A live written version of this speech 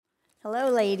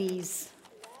Hello, ladies.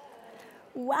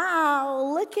 Wow,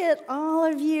 look at all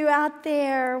of you out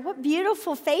there. What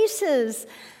beautiful faces.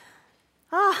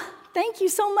 Thank you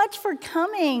so much for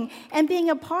coming and being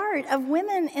a part of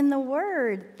Women in the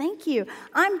Word. Thank you.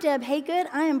 I'm Deb Haygood.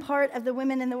 I am part of the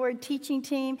Women in the Word teaching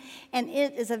team, and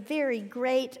it is a very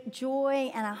great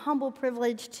joy and a humble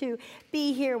privilege to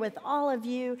be here with all of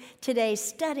you today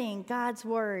studying God's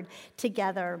Word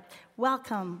together.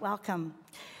 Welcome, welcome.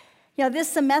 You know,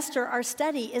 this semester, our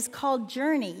study is called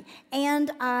Journey, and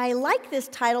I like this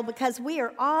title because we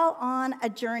are all on a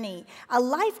journey, a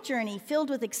life journey filled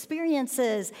with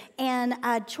experiences and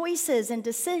choices and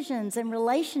decisions and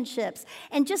relationships,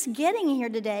 and just getting here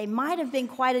today might have been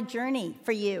quite a journey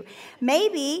for you.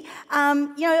 Maybe,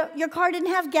 your car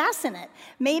didn't have gas in it.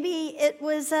 Maybe it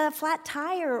was a flat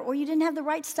tire, or you didn't have the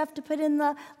right stuff to put in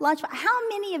the lunchbox. How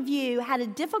many of you had a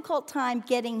difficult time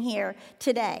getting here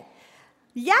today?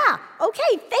 Yeah,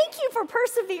 okay, thank you for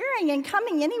persevering and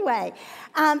coming anyway.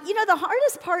 The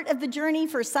hardest part of the journey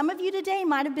for some of you today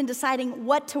might have been deciding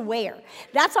what to wear.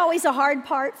 That's always a hard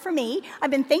part for me.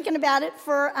 I've been thinking about it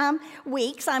for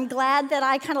weeks. I'm glad that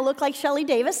I kind of look like Shelley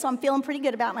Davis, so I'm feeling pretty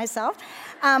good about myself.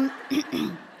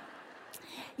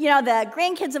 The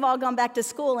grandkids have all gone back to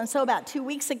school, and so about 2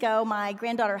 weeks ago, my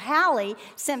granddaughter Hallie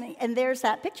sent me, and there's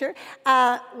that picture.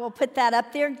 We'll put that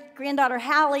up there. Granddaughter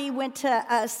Hallie went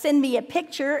to send me a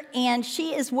picture, and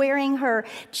she is wearing her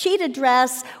cheetah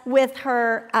dress with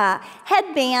her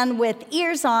headband with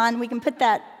ears on. We can put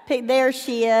that. There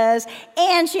she is,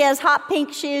 and she has hot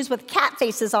pink shoes with cat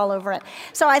faces all over it.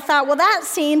 So I thought, well, that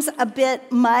seems a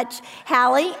bit much,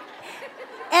 Hallie.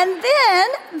 And then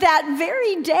that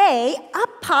very day,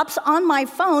 up pops on my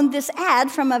phone this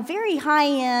ad from a very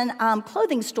high-end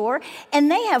clothing store, and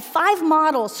they have 5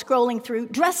 models scrolling through,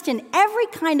 dressed in every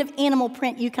kind of animal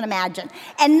print you can imagine,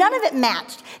 and none of it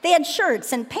matched. They had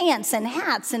shirts and pants and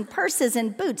hats and purses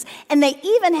and boots, and they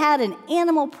even had an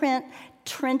animal print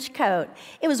trench coat.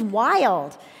 It was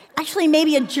wild. Actually,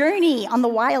 maybe a journey on the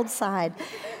wild side.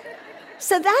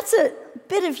 So that's a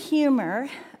bit of humor.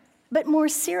 But more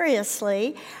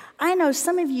seriously, I know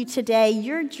some of you today,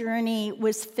 your journey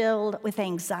was filled with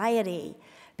anxiety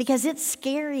because it's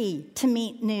scary to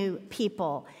meet new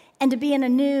people and to be in a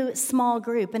new small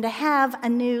group and to have a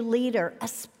new leader,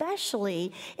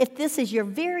 especially if this is your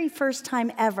very first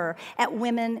time ever at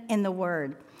Women in the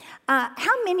Word.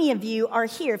 How many of you are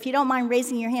here, if you don't mind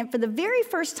raising your hand, for the very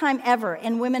first time ever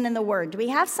in Women in the Word? Do we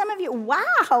have some of you?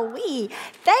 Wow,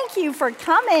 thank you for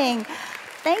coming.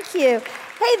 Thank you.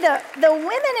 Hey, the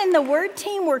Women in the Word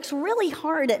team works really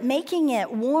hard at making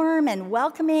it warm and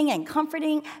welcoming and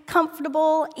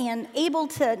comfortable and able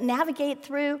to navigate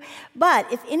through.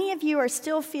 But if any of you are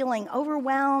still feeling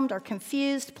overwhelmed or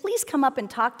confused, please come up and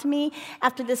talk to me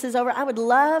after this is over. I would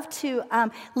love to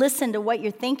listen to what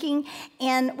you're thinking,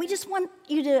 and we just want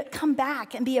you to come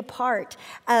back and be a part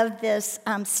of this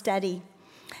study.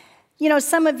 You know,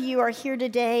 some of you are here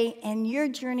today, and your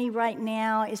journey right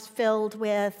now is filled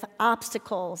with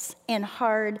obstacles and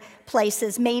hard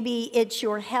places. Maybe it's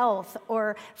your health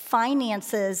or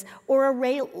finances or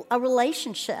a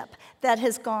relationship that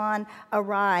has gone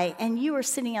awry, and you are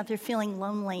sitting out there feeling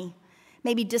lonely,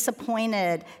 maybe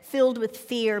disappointed, filled with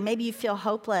fear. Maybe you feel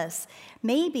hopeless.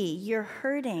 Maybe you're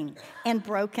hurting and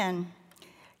broken.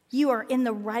 You are in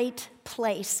the right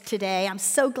place today. I'm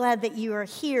so glad that you are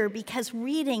here because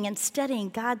reading and studying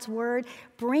God's Word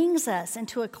brings us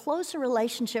into a closer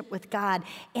relationship with God,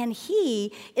 and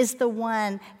He is the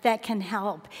one that can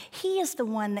help. He is the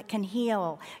one that can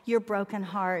heal your broken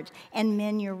heart and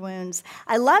mend your wounds.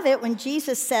 I love it when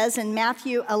Jesus says in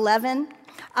Matthew 11,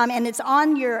 and it's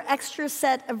on your extra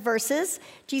set of verses.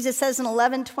 Jesus says in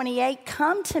 11:28,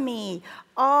 "Come to me,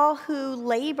 all who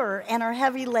labor and are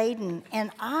heavy laden, and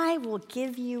I will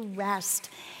give you rest."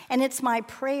 And it's my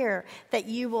prayer that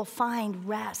you will find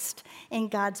rest in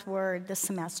God's Word this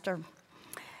semester.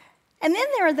 And then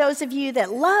there are those of you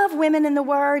that love Women in the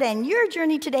Word, and your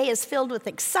journey today is filled with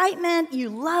excitement. You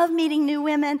love meeting new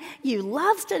women. You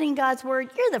love studying God's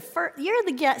Word. You're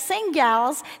the same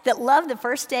gals that love the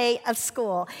first day of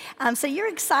school. So you're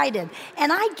excited,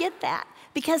 and I get that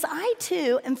because I,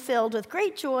 too, am filled with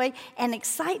great joy and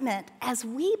excitement as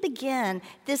we begin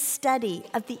this study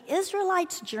of the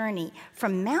Israelites' journey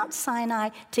from Mount Sinai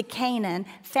to Canaan,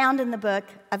 found in the book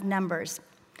of Numbers.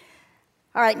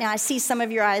 All right, now I see some of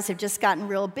your eyes have just gotten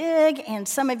real big, and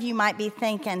some of you might be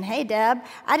thinking, hey, Deb,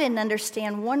 I didn't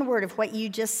understand one word of what you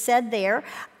just said there.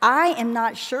 I am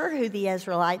not sure who the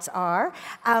Israelites are.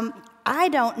 I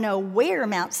don't know where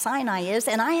Mount Sinai is,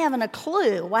 and I haven't a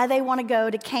clue why they want to go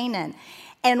to Canaan.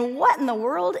 And what in the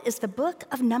world is the book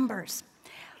of Numbers?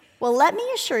 Well, let me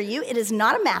assure you, it is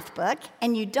not a math book,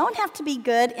 and you don't have to be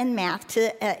good in math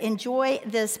to enjoy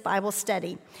this Bible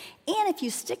study. And if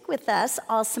you stick with us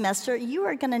all semester, you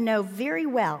are going to know very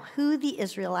well who the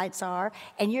Israelites are,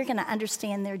 and you're going to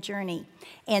understand their journey.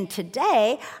 And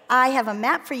today, I have a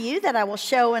map for you that I will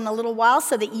show in a little while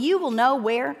so that you will know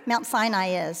where Mount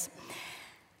Sinai is.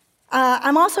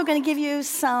 I'm also going to give you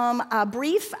some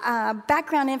brief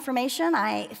background information.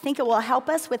 I think it will help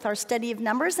us with our study of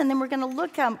Numbers. And then we're going to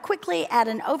look quickly at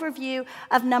an overview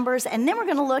of Numbers. And then we're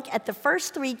going to look at the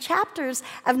first 3 chapters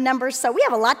of Numbers. So we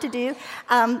have a lot to do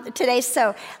today.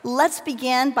 So let's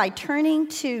begin by turning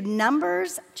to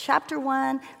Numbers chapter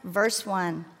 1, verse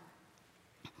 1.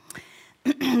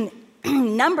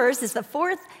 Numbers is the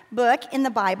 4th book in the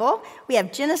Bible. We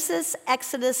have Genesis,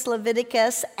 Exodus,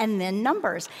 Leviticus, and then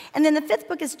Numbers. And then the 5th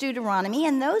book is Deuteronomy,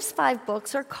 and those 5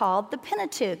 books are called the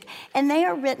Pentateuch. And they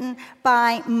are written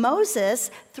by Moses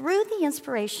through the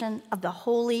inspiration of the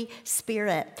Holy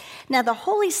Spirit. Now, the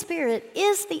Holy Spirit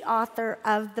is the author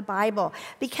of the Bible,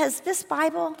 because this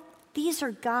Bible, these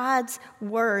are God's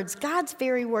words, God's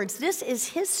very words. This is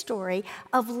his story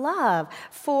of love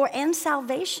and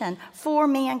salvation for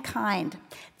mankind.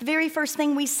 The very first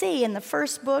thing we see in the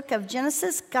first book of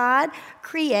Genesis, God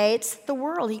creates the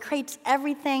world. He creates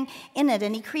everything in it,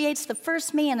 and he creates the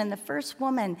first man and the first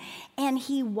woman, and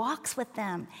he walks with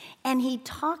them, and he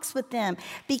talks with them,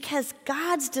 because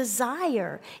God's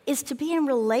desire is to be in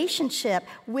relationship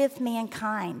with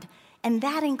mankind. And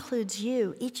that includes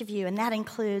you, each of you, and that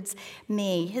includes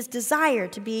me, his desire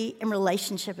to be in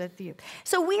relationship with you.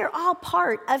 So we are all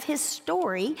part of his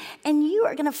story, and you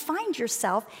are going to find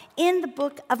yourself in the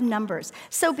book of Numbers.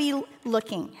 So be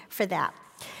looking for that.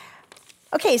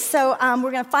 Okay, so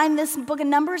we're going to find this book of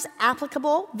Numbers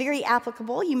applicable, very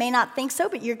applicable. You may not think so,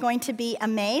 but you're going to be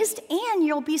amazed, and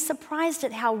you'll be surprised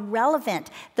at how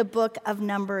relevant the book of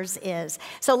Numbers is.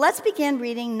 So let's begin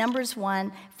reading Numbers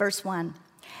 1, verse 1.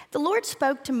 The Lord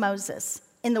spoke to Moses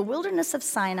in the wilderness of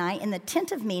Sinai in the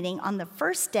tent of meeting on the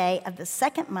first day of the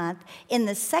 2nd month in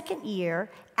the 2nd year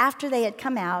after they had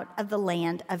come out of the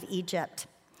land of Egypt.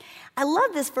 I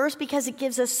love this verse because it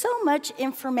gives us so much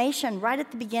information right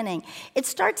at the beginning. It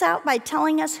starts out by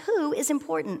telling us who is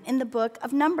important in the book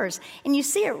of Numbers. And you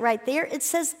see it right there. It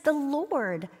says, the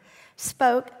Lord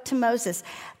spoke to Moses.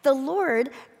 The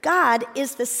Lord, God,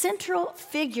 is the central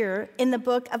figure in the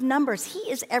book of Numbers. He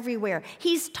is everywhere.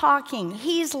 He's talking,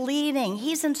 he's leading,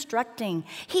 he's instructing,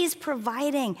 he's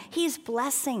providing, he's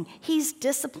blessing, he's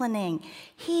disciplining.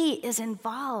 He is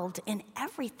involved in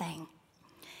everything.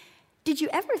 Did you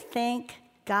ever think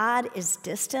God is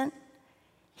distant?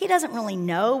 He doesn't really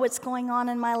know what's going on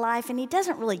in my life, and he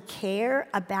doesn't really care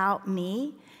about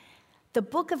me. The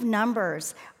book of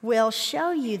Numbers will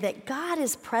show you that God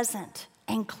is present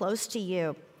and close to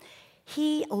you.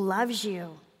 He loves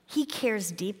you. He cares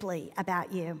deeply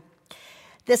about you.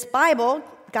 This Bible,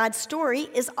 God's story,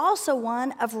 is also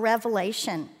one of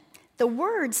revelation. The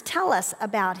words tell us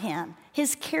about him,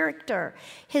 his character,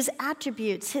 his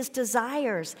attributes, his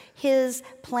desires, his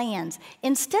plans.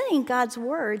 In studying God's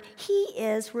word, he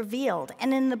is revealed.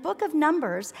 And in the book of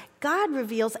Numbers, God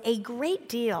reveals a great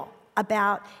deal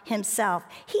about himself.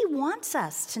 He wants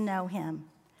us to know him,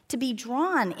 to be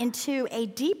drawn into a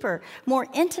deeper, more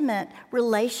intimate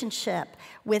relationship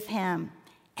with him.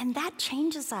 And that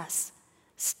changes us.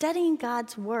 Studying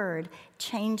God's word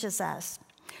changes us.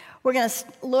 We're going to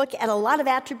look at a lot of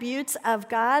attributes of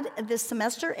God this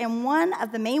semester, and one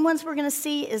of the main ones we're going to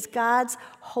see is God's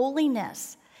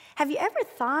holiness. Have you ever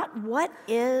thought, what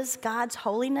is God's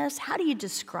holiness? How do you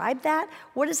describe that?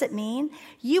 What does it mean?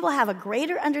 You will have a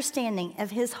greater understanding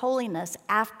of his holiness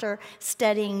after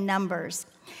studying Numbers.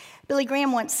 Billy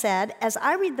Graham once said, as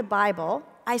I read the Bible,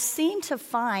 I seem to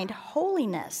find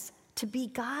holiness to be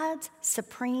God's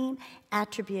supreme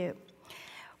attribute.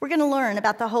 We're going to learn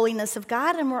about the holiness of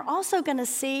God, and we're also going to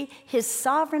see his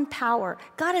sovereign power.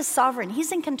 God is sovereign.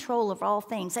 He's in control of all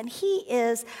things, and he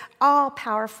is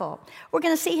all-powerful. We're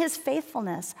going to see his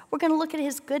faithfulness. We're going to look at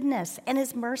his goodness and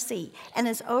his mercy and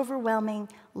his overwhelming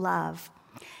love.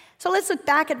 So let's look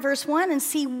back at verse 1 and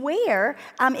see where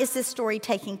is this story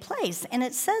taking place. And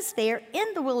it says there, in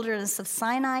the wilderness of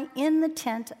Sinai, in the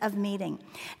tent of meeting.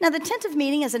 Now, the tent of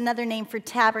meeting is another name for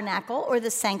tabernacle, or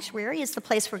the sanctuary. It's the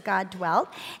place where God dwelt.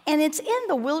 And it's in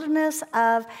the wilderness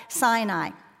of Sinai.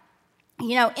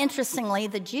 You know, interestingly,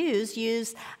 the Jews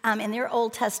used in their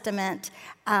Old Testament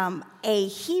a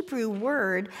Hebrew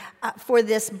word for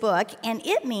this book, and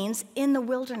it means in the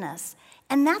wilderness.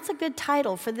 And that's a good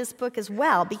title for this book as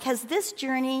well, because this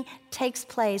journey takes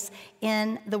place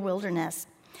in the wilderness.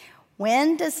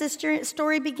 When does this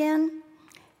story begin?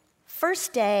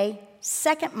 First day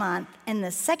second month, in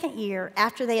the second year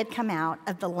after they had come out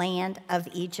of the land of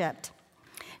Egypt.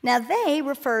 Now, they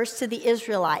refers to the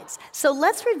Israelites. So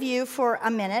let's review for a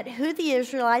minute who the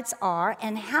Israelites are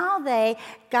and how they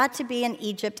got to be in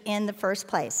Egypt in the first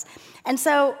place. And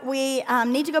so we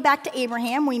need to go back to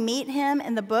Abraham. We meet him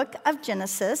in the book of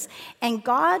Genesis, and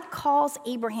God calls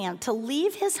Abraham to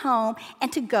leave his home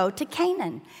and to go to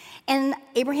Canaan. And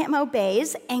Abraham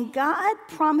obeys, and God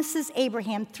promises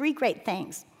Abraham three great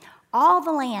things: all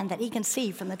the land that he can see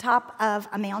from the top of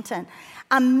a mountain,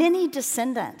 many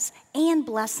descendants, and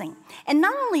blessing. And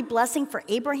not only blessing for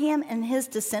Abraham and his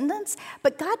descendants,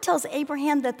 but God tells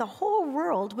Abraham that the whole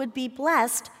world would be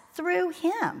blessed through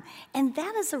him. And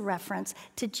that is a reference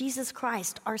to Jesus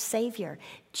Christ, our Savior.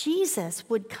 Jesus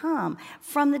would come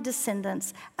from the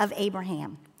descendants of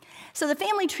Abraham. So the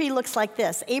family tree looks like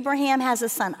this. Abraham has a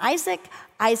son, Isaac.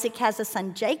 Isaac has a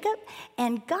son, Jacob.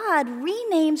 And God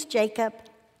renames Jacob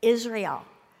Israel.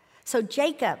 So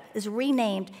Jacob is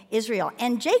renamed Israel.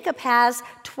 And Jacob has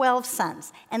 12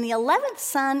 sons. And the 11th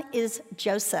son is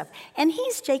Joseph. And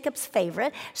he's Jacob's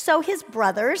favorite. So his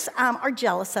brothers are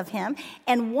jealous of him.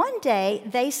 And one day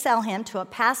they sell him to a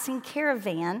passing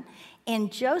caravan.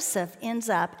 And Joseph ends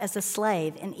up as a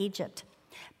slave in Egypt.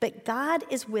 But God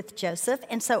is with Joseph.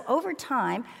 And so over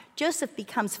time, Joseph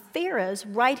becomes Pharaoh's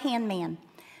right-hand man.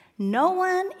 No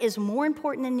one is more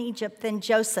important in Egypt than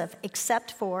Joseph,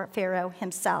 except for Pharaoh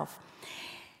himself.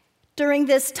 During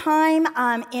this time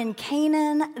in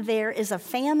Canaan, there is a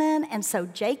famine, and so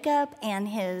Jacob and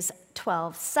his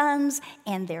 12 sons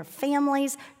and their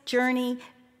families journey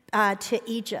to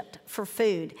Egypt for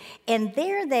food. And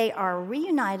there they are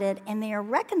reunited, and they are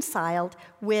reconciled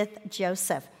with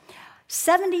Joseph.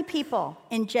 70 people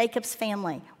in Jacob's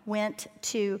family went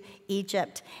to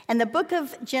Egypt. And the book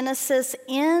of Genesis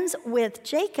ends with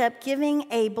Jacob giving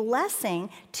a blessing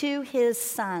to his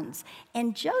sons.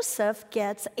 And Joseph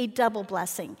gets a double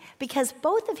blessing because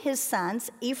both of his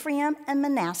sons, Ephraim and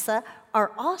Manasseh,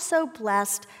 are also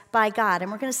blessed by God.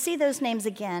 And we're going to see those names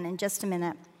again in just a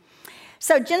minute.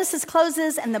 So Genesis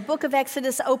closes and the book of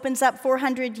Exodus opens up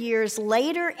 400 years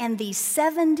later, and the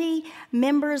 70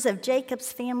 members of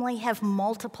Jacob's family have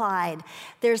multiplied.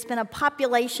 There's been a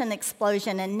population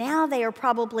explosion, and now they are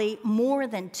probably more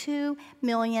than 2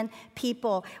 million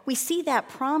people. We see that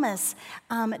promise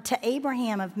to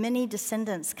Abraham of many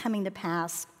descendants coming to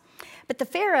pass. But the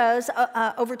pharaohs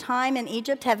over time in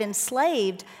Egypt have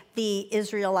enslaved the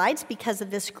Israelites because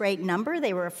of this great number.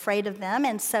 They were afraid of them,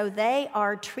 and so they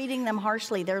are treating them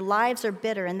harshly. Their lives are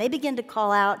bitter, and they begin to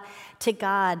call out to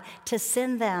God to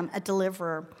send them a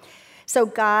deliverer. So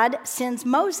God sends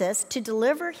Moses to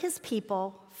deliver his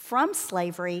people from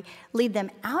slavery, lead them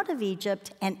out of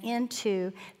Egypt and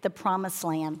into the promised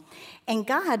land. And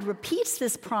God repeats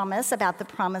this promise about the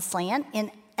promised land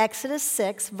in Exodus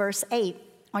 6, verse 8.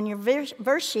 On your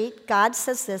verse sheet, God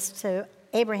says this to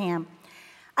Abraham: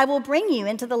 I will bring you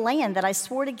into the land that I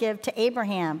swore to give to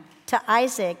Abraham, to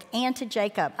Isaac, and to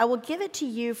Jacob. I will give it to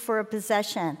you for a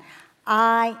possession.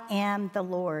 I am the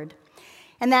Lord.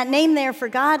 And that name there for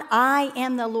God, I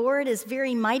am the Lord, is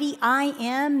very mighty. I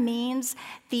am means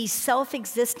the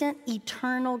self-existent,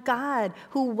 eternal God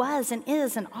who was and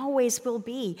is and always will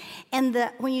be. And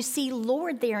when you see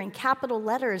Lord there in capital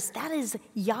letters, that is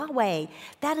Yahweh.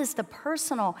 That is the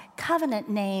personal covenant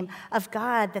name of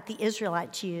God that the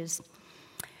Israelites used.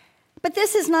 But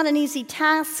this is not an easy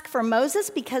task for Moses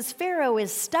because Pharaoh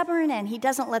is stubborn and he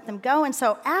doesn't let them go. And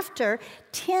so after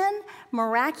 10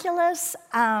 miraculous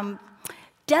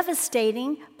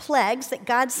devastating plagues that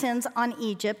God sends on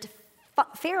Egypt,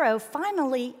 Pharaoh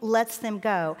finally lets them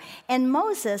go. And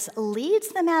Moses leads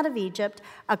them out of Egypt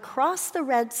across the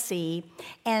Red Sea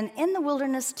and in the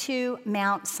wilderness to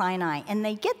Mount Sinai. And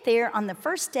they get there on the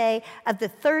first day of the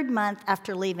third month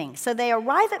after leaving. So they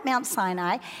arrive at Mount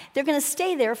Sinai. They're going to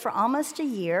stay there for almost a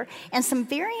year. And some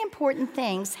very important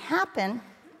things happen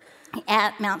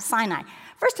at Mount Sinai.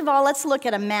 First of all, let's look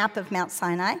at a map of Mount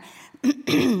Sinai.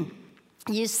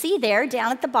 You see there,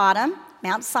 down at the bottom,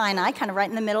 Mount Sinai, kind of right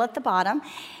in the middle at the bottom.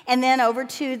 And then over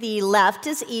to the left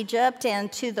is Egypt,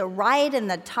 and to the right and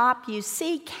the top, you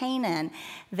see Canaan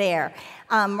there,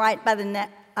 right by the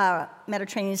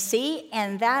Mediterranean Sea.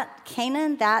 And that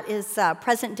Canaan, that is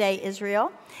present-day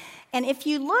Israel. And if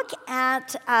you look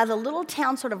at the little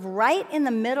town sort of right in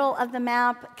the middle of the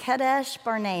map, Kadesh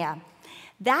Barnea,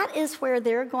 that is where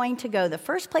they're going to go, the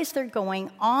first place they're going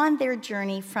on their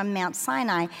journey from Mount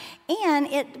Sinai, and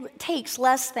it takes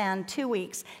less than 2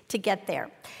 weeks to get there.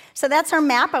 So that's our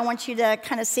map I want you to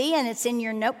kind of see, and it's in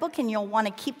your notebook, and you'll want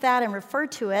to keep that and refer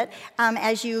to it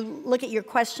as you look at your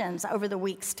questions over the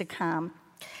weeks to come.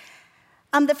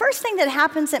 The first thing that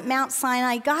happens at Mount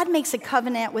Sinai, God makes a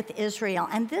covenant with Israel.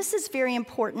 And this is very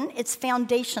important. It's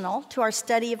foundational to our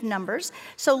study of Numbers.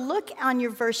 So look on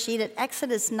your verse sheet at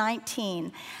Exodus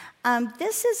 19.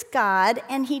 This is God,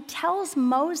 and he tells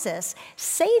Moses,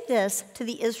 say this to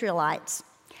the Israelites.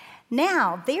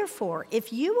 Now, therefore,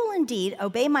 if you will indeed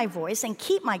obey my voice and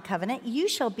keep my covenant, you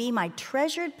shall be my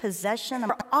treasured possession.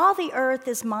 For all the earth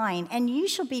is mine, and you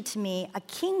shall be to me a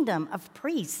kingdom of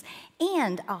priests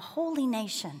and a holy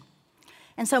nation.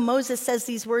 And so Moses says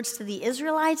these words to the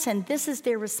Israelites, and this is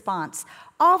their response.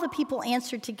 All the people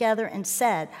answered together and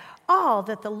said, all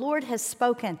that the Lord has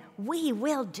spoken, we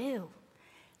will do.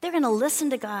 They're going to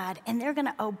listen to God, and they're going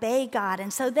to obey God.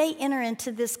 And so they enter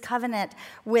into this covenant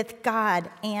with God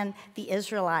and the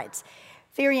Israelites.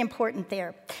 Very important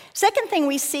there. Second thing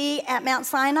we see at Mount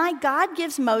Sinai, God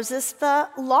gives Moses the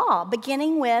law,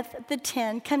 beginning with the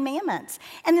 10 Commandments.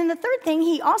 And then the third thing,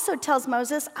 he also tells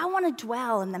Moses, I want to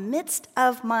dwell in the midst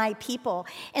of my people.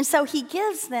 And so he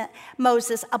gives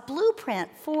Moses a blueprint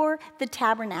for the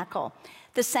tabernacle,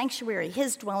 the sanctuary,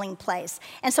 his dwelling place.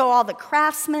 And so all the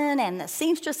craftsmen and the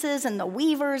seamstresses and the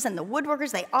weavers and the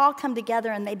woodworkers, they all come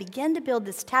together and they begin to build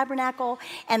this tabernacle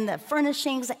and the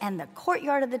furnishings and the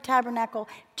courtyard of the tabernacle,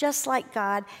 just like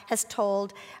God has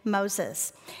told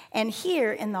Moses. And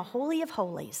here in the Holy of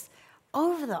Holies,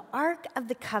 over the Ark of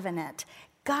the Covenant,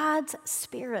 God's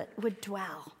Spirit would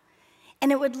dwell.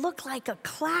 And it would look like a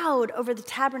cloud over the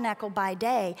tabernacle by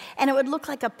day, and it would look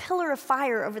like a pillar of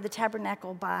fire over the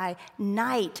tabernacle by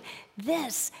night.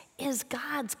 This is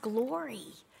God's glory,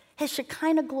 his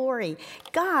Shekinah glory.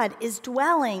 God is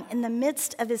dwelling in the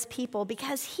midst of his people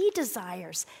because he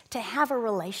desires to have a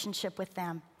relationship with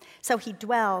them. So he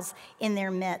dwells in their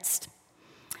midst.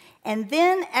 And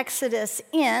then Exodus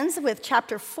ends with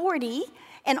chapter 40.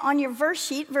 And on your verse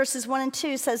sheet, verses 1 and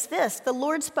 2 says this, the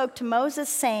Lord spoke to Moses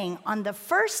saying, on the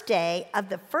first day of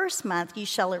the first month, you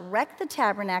shall erect the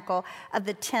tabernacle of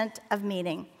the tent of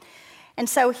meeting. And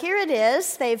so here it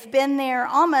is. They've been there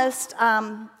almost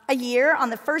a year. On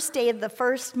the first day of the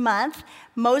first month,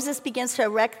 Moses begins to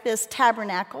erect this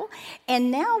tabernacle.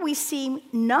 And now we see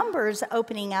Numbers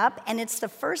opening up, and it's the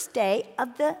first day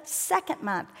of the second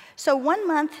month. So 1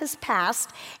 month has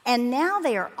passed, and now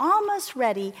they are almost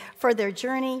ready for their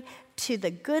journey to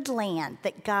the good land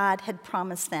that God had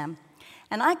promised them.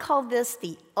 And I call this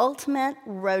the ultimate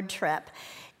road trip.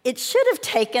 It should have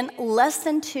taken less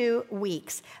than 2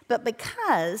 weeks, but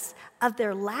because of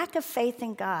their lack of faith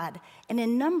in God, and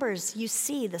in Numbers you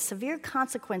see the severe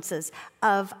consequences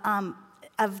of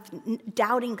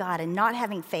doubting God and not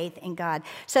having faith in God.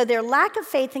 So their lack of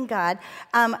faith in God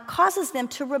causes them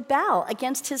to rebel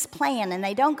against his plan, and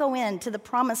they don't go into the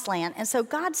promised land. And so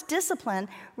God's discipline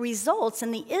results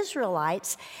in the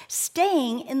Israelites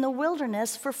staying in the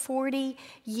wilderness for 40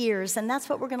 years. And that's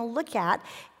what we're going to look at,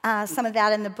 some of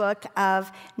that in the book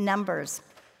of Numbers.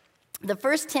 The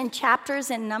first 10 chapters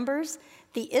in Numbers,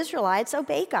 the Israelites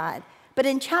obey God. But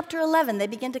in chapter 11, they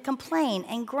begin to complain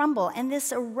and grumble, and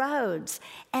this erodes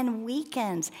and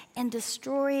weakens and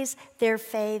destroys their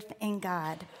faith in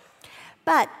God.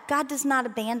 But God does not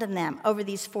abandon them over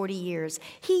these 40 years.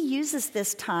 He uses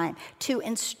this time to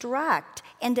instruct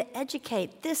and to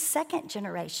educate this second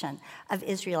generation of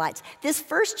Israelites. This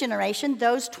first generation,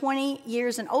 those 20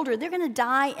 years and older, they're going to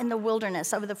die in the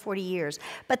wilderness over the 40 years.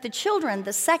 But the children,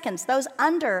 the seconds, those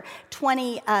under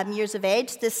 20 years of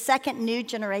age, this second new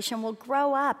generation will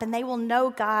grow up and they will know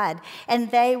God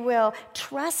and they will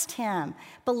trust him,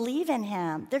 believe in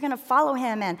him. They're going to follow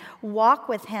him and walk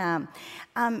with him.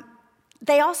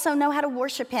 They also know how to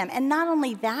worship him. And not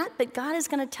only that, but God is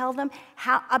going to tell them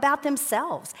about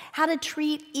themselves, how to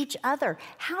treat each other,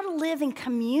 how to live in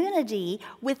community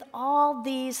with all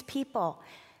these people.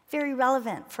 Very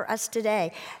relevant for us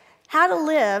today. How to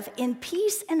live in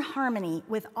peace and harmony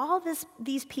with all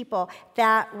these people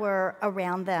that were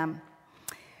around them.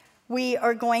 We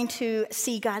are going to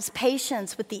see God's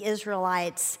patience with the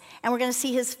Israelites, and we're going to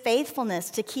see his faithfulness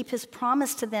to keep his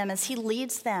promise to them as he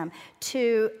leads them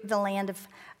to the land of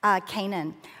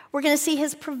Canaan. We're going to see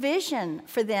his provision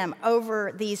for them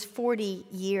over these 40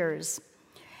 years.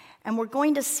 And we're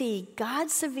going to see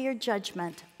God's severe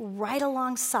judgment right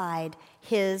alongside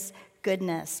his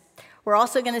goodness. We're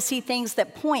also going to see things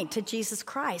that point to Jesus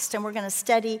Christ, and we're going to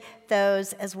study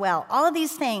those as well. All of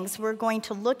these things we're going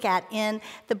to look at in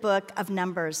the book of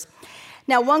Numbers.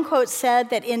 Now, one quote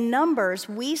said that in Numbers,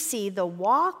 we see the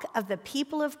walk of the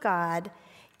people of God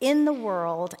in the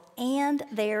world and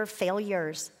their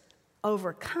failures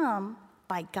overcome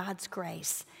by God's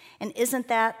grace. And isn't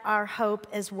that our hope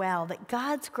as well, that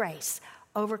God's grace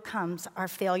overcomes our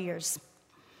failures?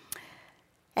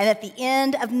 And at the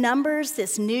end of Numbers,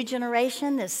 this new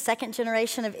generation, this second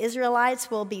generation of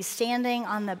Israelites will be standing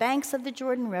on the banks of the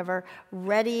Jordan River,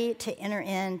 ready to enter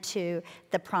into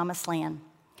the promised land.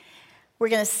 We're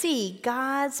going to see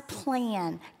God's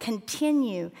plan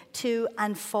continue to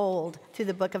unfold through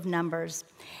the book of Numbers.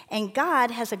 And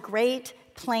God has a great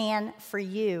plan for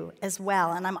you as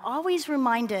well. And I'm always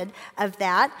reminded of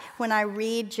that when I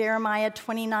read Jeremiah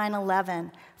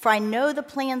 29:11. For I know the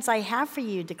plans I have for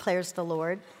you, declares the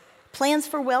Lord, plans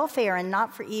for welfare and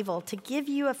not for evil, to give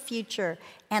you a future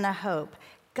and a hope.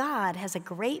 God has a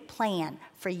great plan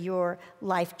for your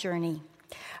life journey.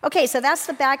 Okay, so that's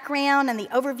the background and the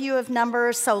overview of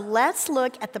Numbers. So let's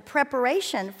look at the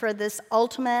preparation for this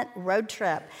ultimate road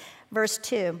trip. Verse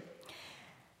 2.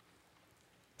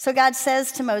 So God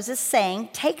says to Moses, saying,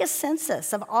 take a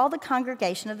census of all the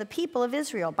congregation of the people of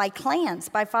Israel, by clans,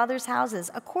 by fathers'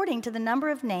 houses, according to the number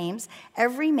of names,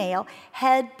 every male,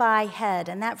 head by head.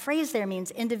 And that phrase there means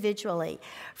individually.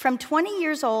 From 20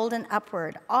 years old and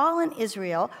upward, all in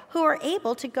Israel who are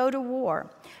able to go to war.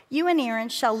 You and Aaron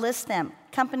shall list them,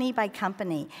 company by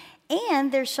company.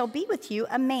 And there shall be with you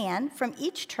a man from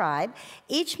each tribe,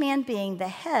 each man being the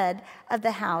head of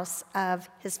the house of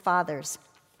his fathers.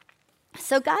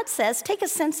 So God says, take a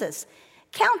census,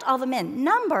 count all the men,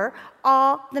 number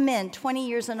all the men 20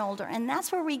 years and older. And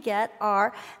that's where we get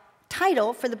our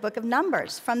title for the book of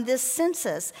Numbers, from this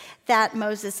census that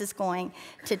Moses is going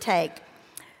to take.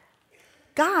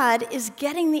 God is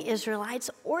getting the Israelites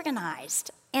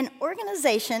organized. And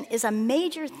organization is a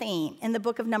major theme in the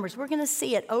book of Numbers. We're going to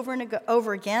see it over and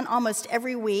over again. Almost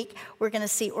every week, we're going to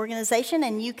see organization,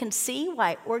 and you can see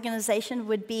why organization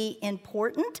would be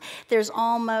important. There's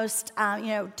almost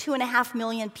 2.5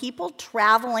 million people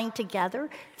traveling together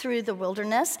through the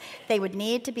wilderness. They would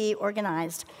need to be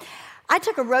organized. I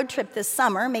took a road trip this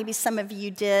summer. Maybe some of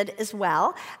you did as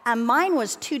well. Mine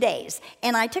was 2 days,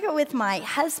 and I took it with my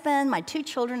husband, my 2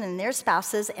 children and their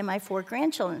spouses, and my 4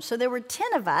 grandchildren. So there were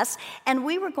 10 of us, and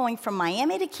we were going from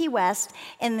Miami to Key West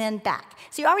and then back.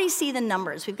 So you already see the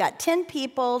numbers. We've got 10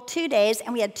 people, 2 days,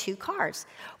 and we had 2 cars.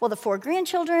 Well, the 4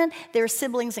 grandchildren, their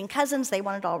siblings and cousins, they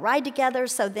wanted to all ride together.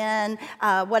 So then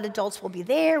what adults will be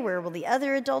there? Where will the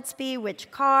other adults be?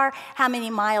 Which car? How many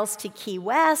miles to Key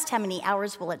West? How many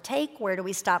hours will it take? Where do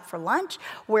we stop for lunch?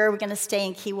 Where are we going to stay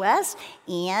in Key West?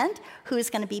 And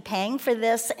who's going to be paying for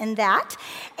this and that?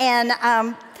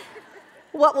 And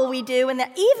what will we do? And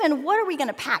even what are we going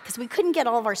to pack? Because we couldn't get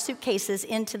all of our suitcases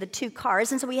into the 2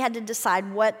 cars, and so we had to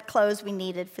decide what clothes we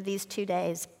needed for these 2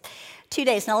 days. 2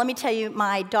 days. Now, let me tell you,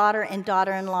 my daughter and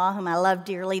daughter-in-law, whom I love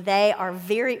dearly, they are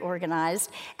very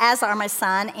organized, as are my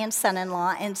son and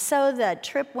son-in-law, and so the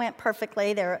trip went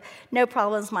perfectly. There were no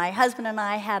problems. My husband and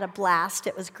I had a blast.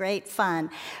 It was great fun.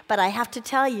 But I have to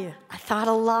tell you, I thought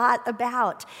a lot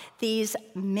about these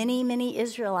many, many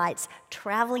Israelites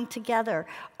traveling together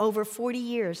over 40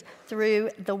 years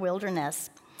through the wilderness.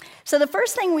 So the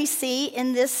first thing we see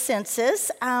in this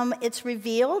census, it's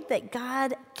revealed that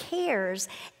God cares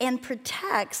and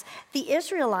protects the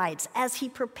Israelites as he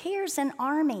prepares an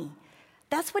army.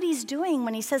 That's what he's doing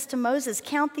when he says to Moses,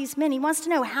 count these men. He wants to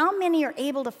know how many are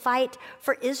able to fight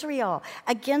for Israel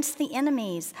against the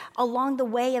enemies along the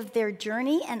way of their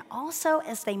journey, and also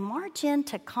as they march in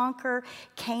to conquer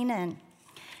Canaan.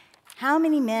 How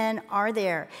many men are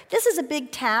there? This is a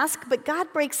big task, but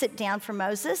God breaks it down for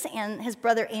Moses, and his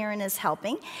brother Aaron is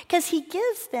helping, because he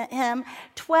gives him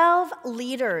 12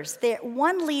 leaders.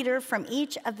 One leader from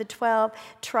each of the 12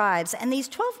 tribes. And these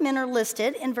 12 men are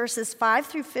listed in verses 5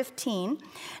 through 15.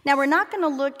 Now, we're not going to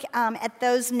look at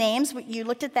those names. You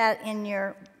looked at that in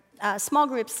your small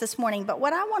groups this morning, but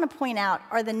what I want to point out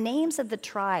are the names of the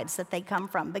tribes that they come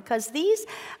from, because these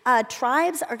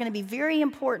tribes are going to be very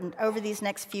important over these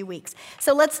next few weeks.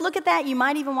 So let's look at that. You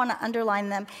might even want to underline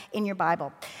them in your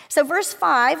Bible. So verse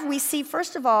 5, we see,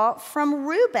 first of all, from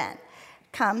Reuben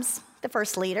comes the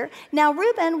first leader. Now,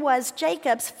 Reuben was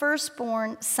Jacob's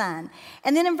firstborn son.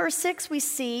 And then in verse 6, we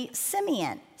see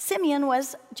Simeon. Simeon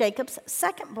was Jacob's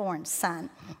secondborn son.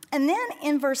 And then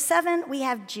in verse 7, we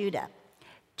have Judah.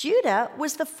 Judah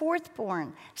was the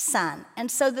 4th-born son.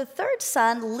 And so the 3rd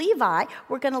son, Levi,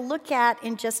 we're going to look at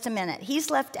in just a minute.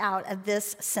 He's left out of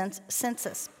this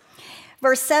census.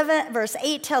 Verse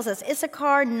 8 tells us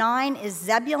Issachar, 9 is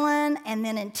Zebulun, and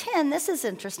then in 10, this is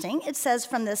interesting, it says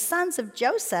from the sons of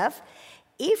Joseph,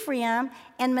 Ephraim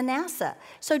and Manasseh.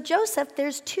 So Joseph,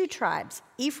 there's 2 tribes,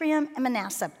 Ephraim and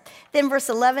Manasseh. Then verse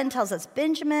 11 tells us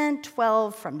Benjamin,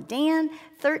 12 from Dan,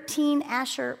 13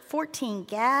 Asher, 14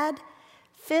 Gad,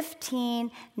 15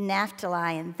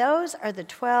 Naphtali, and those are the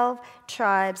 12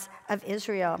 tribes of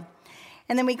Israel.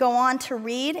 And then we go on to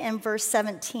read in verse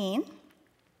 17.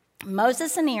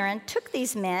 Moses and Aaron took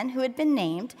these men who had been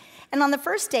named, and on the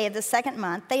first day of the second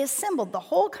month, they assembled the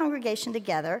whole congregation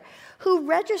together, who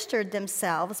registered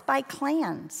themselves by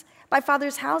clans, by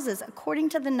fathers' houses, according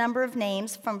to the number of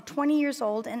names from 20 years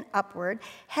old and upward,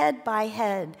 head by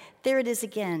head. There it is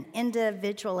again,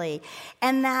 individually.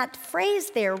 And that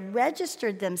phrase there,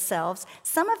 registered themselves,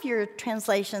 some of your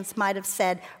translations might have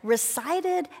said,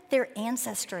 recited their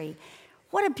ancestry.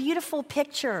 What a beautiful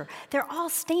picture. They're all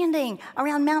standing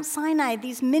around Mount Sinai,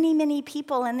 these many, many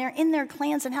people, and they're in their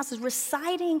clans and houses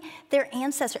reciting their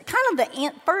ancestry. Kind of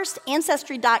the first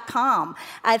Ancestry.com,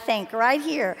 I think, right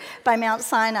here by Mount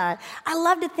Sinai. I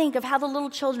love to think of how the little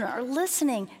children are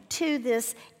listening to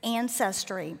this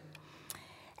ancestry.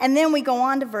 And then we go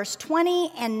on to verse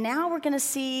 20, and now we're going to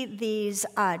see these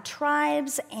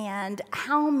tribes and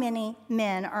how many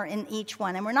men are in each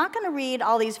one. And we're not going to read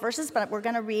all these verses, but we're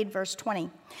going to read verse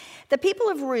 20. The people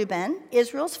of Reuben,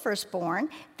 Israel's firstborn,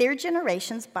 their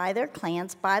generations by their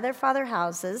clans, by their father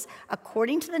houses,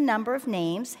 according to the number of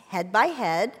names, head by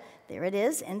head, there it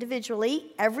is,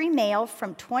 individually, every male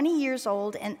from 20 years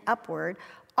old and upward,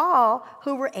 all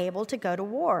who were able to go to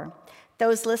war.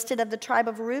 Those listed of the tribe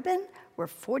of Reuben were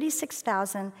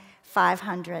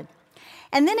 46,500.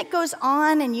 And then it goes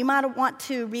on, and you might want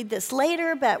to read this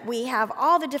later, but we have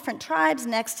all the different tribes.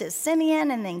 Next is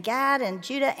Simeon, and then Gad and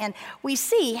Judah, and we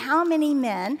see how many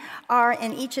men are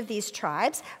in each of these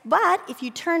tribes. But if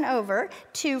you turn over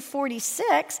to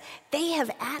 46, they have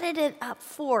added it up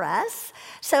for us.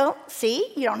 So,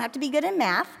 see, you don't have to be good in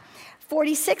math.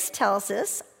 46 tells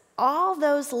us all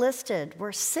those listed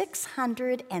were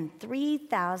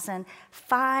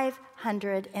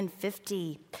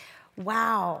 603,550.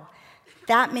 Wow,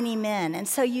 that many men. And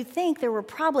so you think there were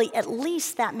probably at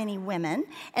least that many women.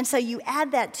 And so you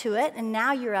add that to it, and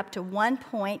now you're up to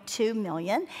 1.2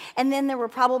 million. And then there were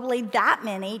probably that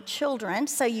many children.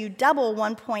 So you double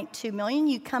 1.2 million,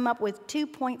 you come up with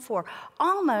 2.4.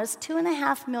 Almost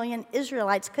 2.5 million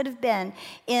Israelites could have been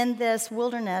in this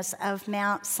wilderness of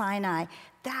Mount Sinai.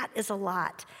 That is a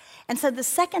lot. And so the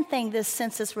second thing this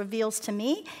census reveals to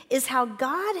me is how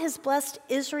God has blessed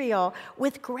Israel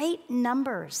with great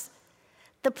numbers.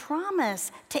 The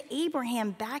promise to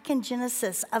Abraham back in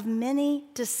Genesis of many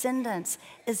descendants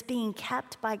is being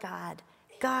kept by God.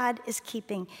 God is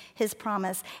keeping his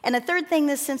promise. And a third thing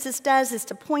this census does is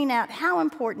to point out how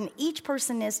important each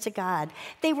person is to God.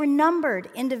 They were numbered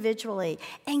individually,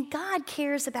 and God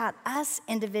cares about us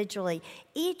individually,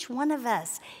 each one of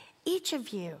us. Each of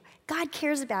you, God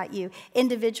cares about you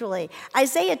individually.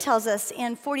 Isaiah tells us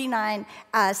in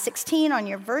 49:16 on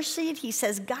your verse sheet, he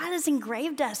says, God has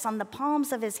engraved us on the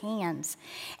palms of his hands.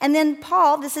 And then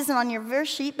Paul, this isn't on your verse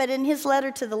sheet, but in his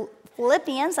letter to the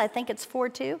Philippians, I think it's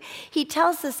 4:2, he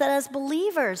tells us that as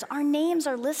believers, our names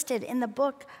are listed in the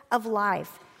book of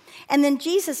life. And then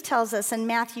Jesus tells us in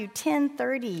Matthew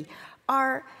 10:30,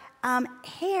 our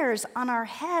hairs on our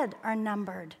head are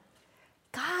numbered.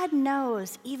 God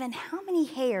knows even how many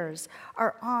hairs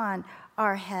are on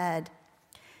our head.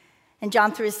 And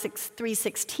John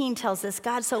 3:16 tells us,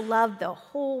 God so loved the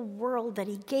whole world that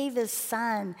he gave his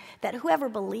son, that whoever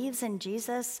believes in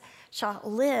Jesus shall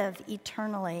live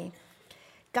eternally.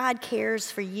 God cares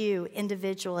for you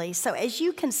individually. So as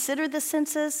you consider the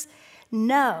census,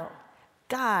 know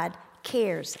God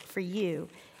cares for you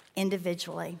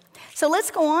individually. So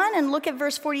let's go on and look at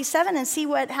verse 47 and see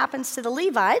what happens to the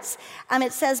Levites.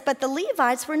 It says, but the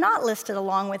Levites were not listed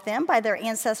along with them by their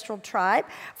ancestral tribe,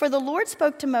 for the Lord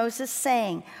spoke to Moses,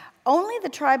 saying, only the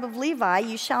tribe of Levi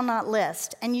you shall not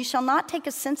list, and you shall not take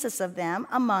a census of them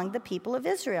among the people of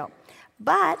Israel.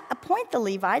 But appoint the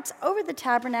Levites over the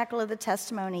tabernacle of the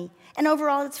testimony, and over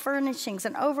all its furnishings,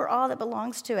 and over all that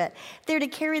belongs to it. They're to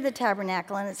carry the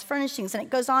tabernacle and its furnishings. And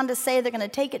it goes on to say they're going to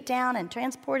take it down and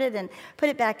transport it and put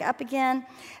it back up again.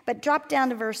 But drop down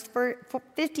to verse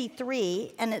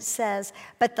 53, and it says,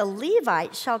 but the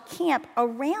Levites shall camp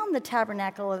around the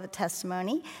tabernacle of the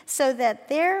testimony, so that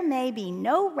there may be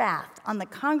no wrath on the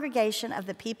congregation of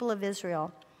the people of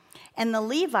Israel. And the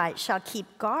Levites shall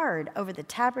keep guard over the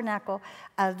tabernacle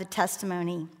of the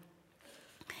testimony.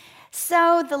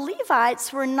 So the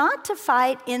Levites were not to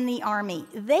fight in the army.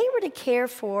 They were to care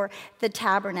for the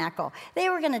tabernacle. They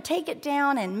were going to take it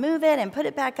down and move it and put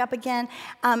it back up again.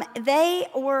 They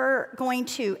were going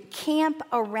to camp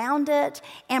around it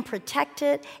and protect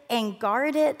it and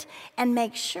guard it and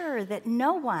make sure that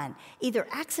no one, either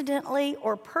accidentally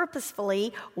or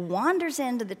purposefully, wanders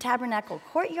into the tabernacle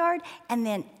courtyard and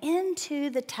then into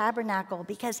the tabernacle,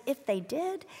 because if they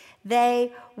did,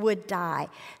 they would die.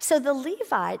 So the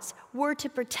Levites were to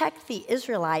protect the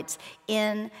Israelites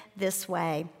in this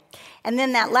way. And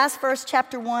then that last verse,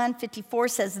 chapter 1, 54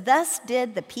 says, "Thus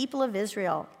did the people of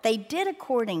Israel. They did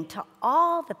according to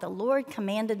all that the Lord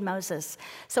commanded Moses."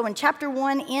 So when chapter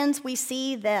 1 ends, we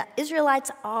see that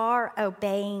Israelites are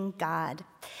obeying God.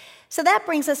 So that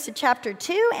brings us to chapter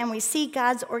 2, and we see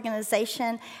God's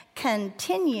organization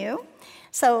continue.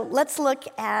 So let's look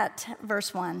at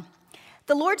verse 1.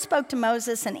 "The Lord spoke to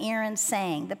Moses and Aaron,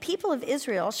 saying, 'The people of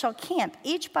Israel shall camp,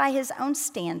 each by his own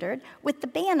standard, with the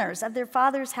banners of their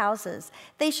fathers' houses.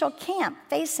 They shall camp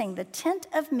facing the tent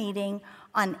of meeting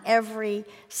on every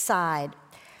side.'"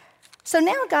 So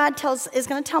now God is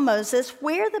going to tell Moses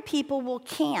where the people will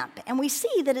camp. And we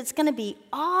see that it's going to be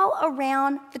all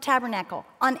around the tabernacle,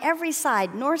 on every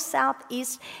side, north, south,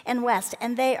 east, and west.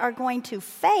 And they are going to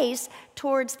face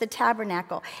towards the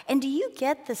tabernacle. And do you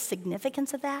get the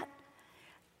significance of that?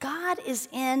 God is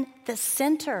in the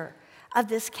center of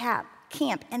this camp.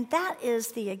 And that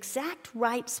is the exact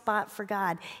right spot for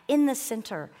God, in the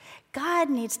center. God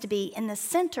needs to be in the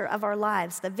center of our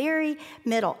lives, the very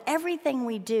middle. Everything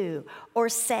we do or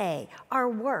say, our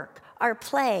work, our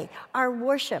play, our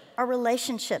worship, our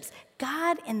relationships,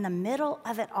 God in the middle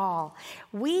of it all.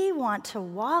 We want to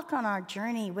walk on our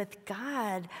journey with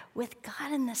God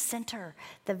in the center,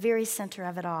 the very center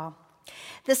of it all.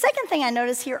 The second thing I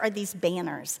notice here are these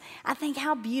banners. I think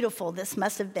how beautiful this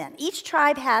must have been. Each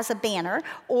tribe has a banner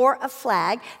or a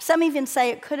flag. Some even say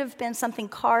it could have been something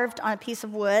carved on a piece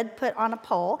of wood, put on a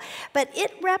pole. But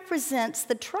it represents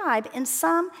the tribe in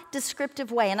some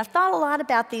descriptive way. And I've thought a lot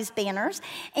about these banners.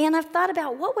 And I've thought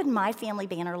about, what would my family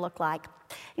banner look like?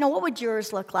 What would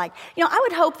yours look like? I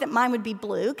would hope that mine would be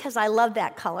blue because I love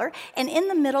that color. And in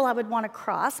the middle, I would want a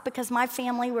cross because my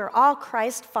family, we're all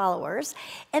Christ followers.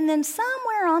 And then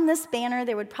somewhere on this banner,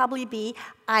 there would probably be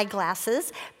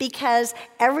eyeglasses because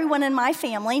everyone in my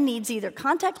family needs either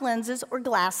contact lenses or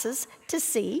glasses to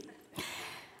see.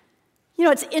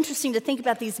 It's interesting to think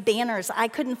about these banners. I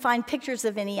couldn't find pictures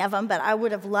of any of them, but I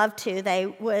would have loved to. They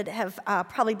would have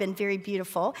probably been very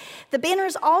beautiful. The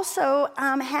banners also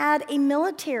had a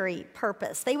military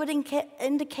purpose. They would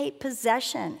indicate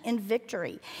possession and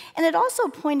victory. And it also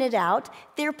pointed out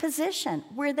their position,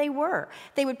 where they were.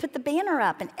 They would put the banner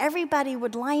up, and everybody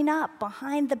would line up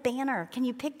behind the banner. Can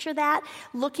you picture that?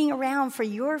 Looking around for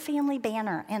your family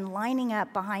banner and lining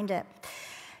up behind it.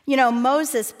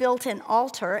 Moses built an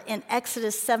altar in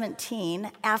Exodus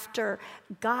 17 after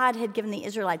God had given the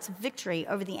Israelites victory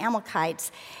over the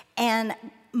Amalekites. And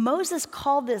Moses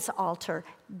called this altar,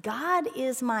 "God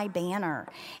is my banner."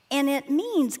 And it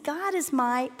means God is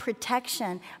my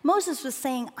protection. Moses was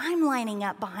saying, I'm lining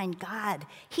up behind God.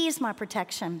 He is my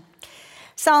protection.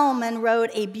 Solomon wrote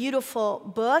a beautiful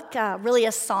book, really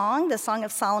a song, the Song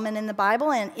of Solomon in the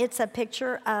Bible, and it's a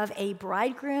picture of a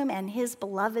bridegroom and his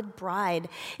beloved bride.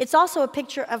 It's also a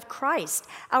picture of Christ,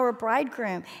 our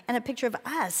bridegroom, and a picture of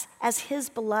us as his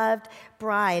beloved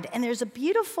bride. And there's a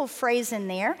beautiful phrase in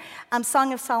there,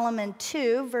 Song of Solomon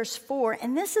 2, verse 4,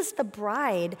 and this is the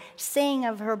bride saying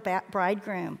of her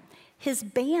bridegroom, "His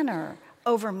banner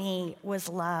over me was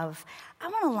love." I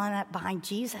want to line up behind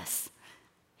Jesus.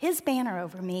 His banner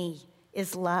over me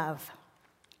is love.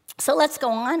 So let's go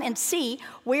on and see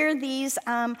where these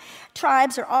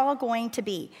tribes are all going to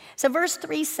be. So verse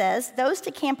 3 says, "Those to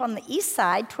camp on the east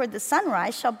side toward the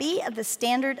sunrise shall be of the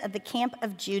standard of the camp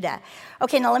of Judah."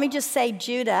 Okay, now let me just say,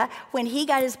 Judah, when he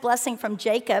got his blessing from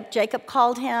Jacob, Jacob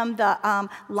called him the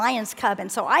lion's cub.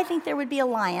 And so I think there would be a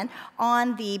lion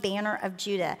on the banner of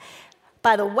Judah.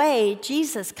 By the way,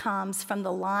 Jesus comes from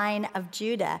the line of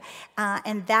Judah,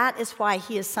 and that is why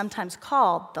he is sometimes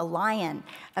called the Lion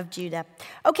of Judah.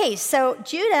 Okay, so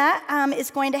Judah is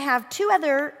going to have two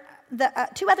other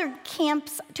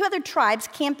tribes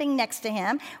camping next to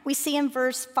him. We see in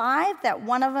verse 5 that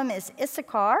one of them is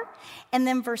Issachar, and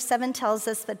then verse 7 tells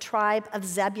us the tribe of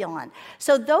Zebulun.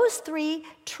 So those three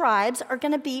tribes are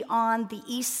going to be on the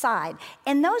east side,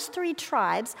 and those three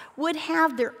tribes would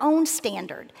have their own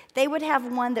standard. They would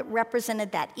have one that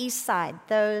represented that east side,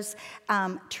 those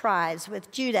tribes,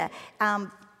 with Judah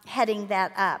heading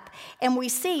that up. And we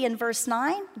see in verse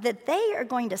 9 that they are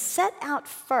going to set out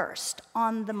first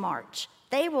on the march.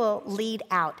 They will lead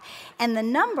out. And the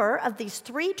number of these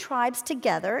three tribes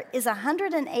together is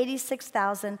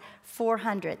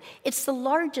 186,400. It's the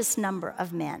largest number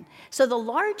of men. So the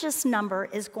largest number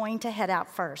is going to head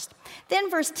out first. Then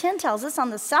verse 10 tells us on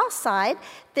the south side,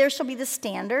 there shall be the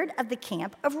standard of the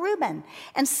camp of Reuben.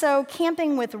 And so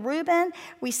camping with Reuben,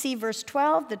 we see verse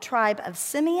 12, the tribe of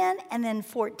Simeon, and then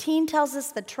 14 tells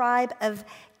us the tribe of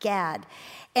Gad.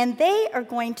 And they are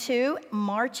going to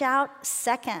march out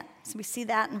second. So we see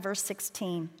that in verse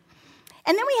 16.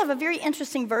 And then we have a very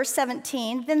interesting verse,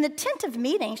 17. Then the tent of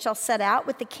meeting shall set out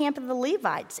with the camp of the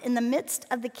Levites in the midst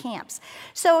of the camps.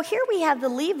 So here we have the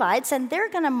Levites, and they're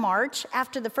going to march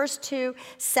after the first two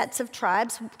sets of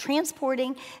tribes,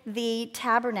 transporting the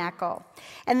tabernacle.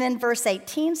 And then verse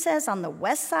 18 says, on the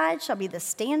west side shall be the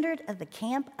standard of the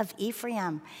camp of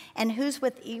Ephraim. And who's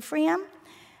with Ephraim?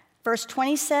 Verse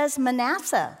 20 says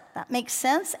Manasseh. That makes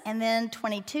sense. And then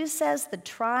 22 says the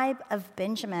tribe of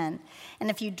Benjamin. And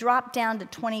if you drop down to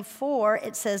 24,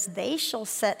 it says they shall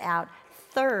set out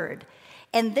third.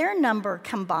 And their number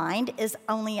combined is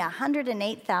only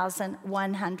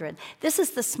 108,100. This is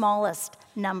the smallest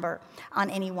number on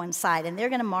any one side, and they're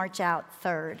going to march out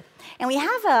third. And we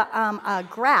have a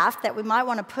graph that we might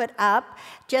want to put up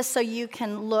just so you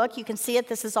can look. You can see it.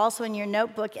 This is also in your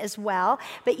notebook as well.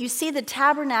 But you see the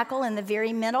tabernacle in the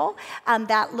very middle,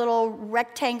 that little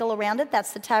rectangle around it.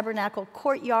 That's the tabernacle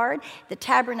courtyard. The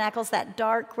tabernacle's that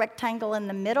dark rectangle in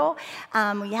the middle.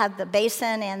 We have the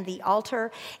basin and the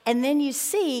altar. And then you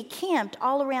see camped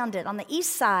all around it on the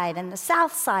east side and the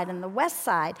south side and the west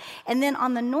side. And then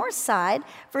on the north side,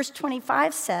 verse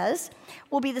 25 says,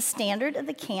 will be the standard of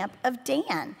the camp of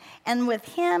Dan. And with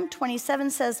him, 27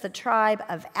 says the tribe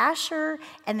of Asher.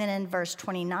 And then in verse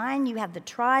 29, you have the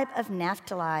tribe of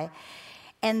Naphtali.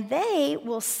 And they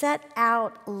will set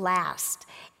out last.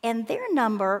 And their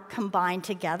number combined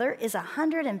together is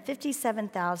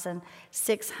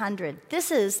 157,600. This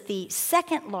is the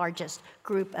second largest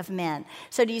group of men.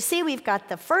 So do you see we've got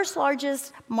the first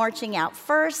largest marching out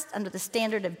first under the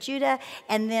standard of Judah,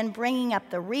 and then bringing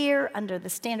up the rear under the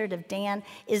standard of Dan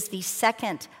is the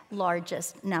second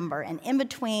largest number. And in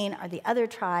between are the other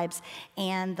tribes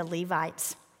and the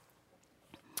Levites.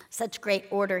 Such great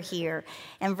order here.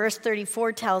 And verse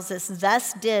 34 tells us,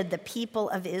 thus did the people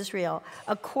of Israel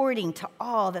according to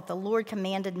all that the Lord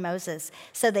commanded Moses.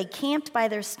 So they camped by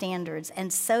their standards,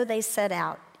 and so they set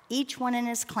out, each one in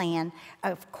his clan,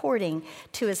 according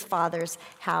to his father's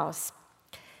house.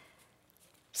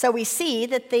 So we see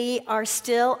that they are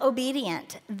still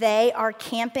obedient. They are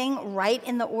camping right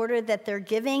in the order that they're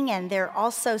giving, and they're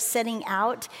also setting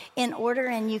out in order.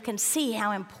 And you can see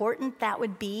how important that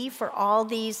would be for all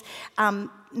these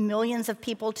millions of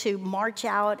people to march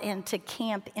out and to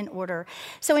camp in order.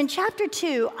 So in chapter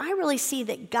 2, I really see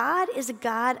that God is a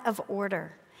God of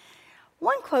order.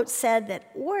 One quote said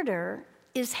that order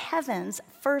is heaven's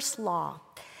first law.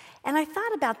 And I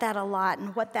thought about that a lot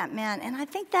and what that meant. And I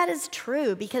think that is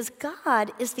true because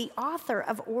God is the author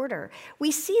of order. We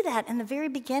see that in the very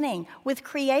beginning with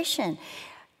creation.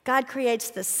 God creates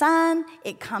the sun,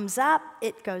 it comes up,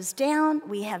 it goes down,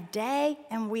 we have day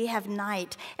and we have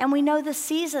night. And we know the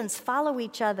seasons follow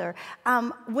each other.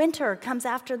 Winter comes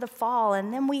after the fall,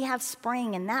 and then we have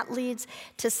spring, and that leads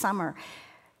to summer.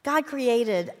 God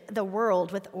created the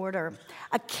world with order.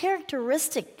 A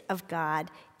characteristic of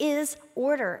God is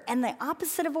order, and the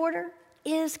opposite of order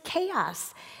is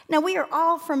chaos. Now, we are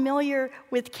all familiar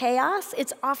with chaos.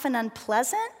 It's often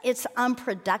unpleasant, it's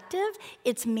unproductive,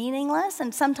 it's meaningless,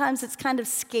 and sometimes it's kind of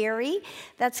scary.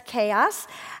 That's chaos.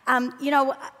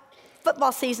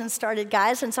 Football season started,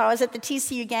 guys, and so I was at the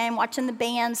TCU game watching the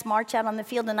bands march out on the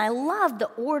field, and I love the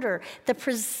order, the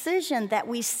precision that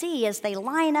we see as they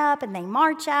line up and they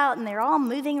march out, and they're all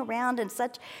moving around in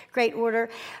such great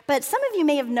order. But some of you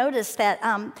may have noticed that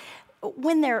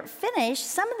when they're finished,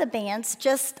 some of the bands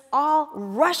just all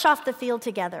rush off the field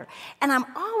together, and I'm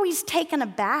always taken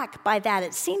aback by that.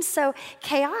 It seems so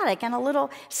chaotic and a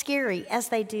little scary as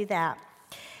they do that.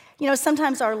 You know,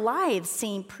 sometimes our lives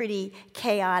seem pretty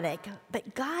chaotic,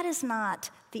 but God is not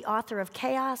the author of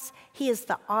chaos. He is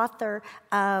the author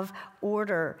of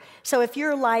order. So if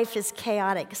your life is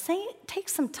chaotic, take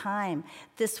some time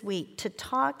this week to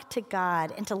talk to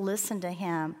God and to listen to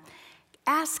Him.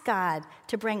 Ask God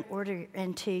to bring order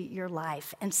into your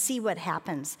life and see what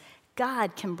happens.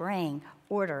 God can bring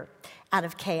order out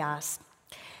of chaos.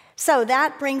 So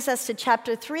that brings us to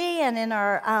chapter 3, and in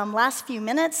our last few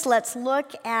minutes, let's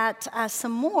look at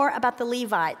some more about the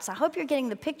Levites. I hope you're getting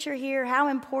the picture here, how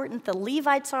important the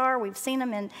Levites are. We've seen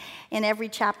them in every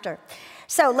chapter.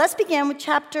 So let's begin with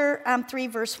chapter 3,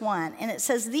 verse 1. And it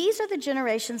says, these are the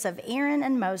generations of Aaron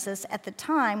and Moses at the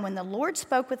time when the Lord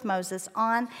spoke with Moses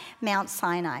on Mount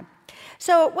Sinai.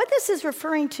 So what this is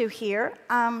referring to here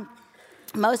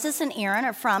Moses and Aaron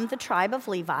are from the tribe of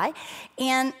Levi,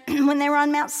 and when they were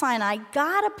on Mount Sinai,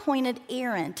 God appointed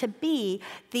Aaron to be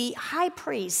the high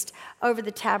priest over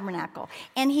the tabernacle,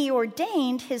 and he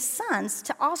ordained his sons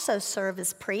to also serve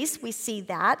as priests. We see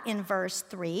that in verse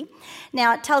 3.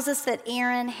 Now, it tells us that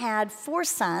Aaron had 4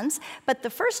 sons, but the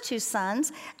first 2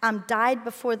 sons died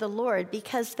before the Lord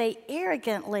because they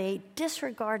arrogantly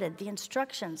disregarded the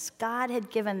instructions God had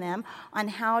given them on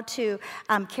how to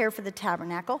care for the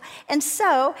tabernacle. And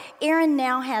so Aaron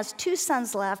now has 2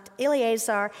 sons left,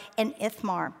 Eleazar and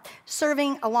Ithamar,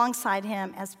 serving alongside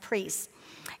him as priests.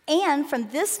 And from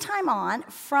this time on,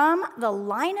 from the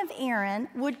line of Aaron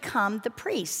would come the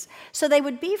priests. So they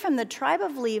would be from the tribe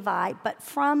of Levi, but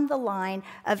from the line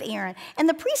of Aaron. And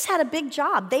the priests had a big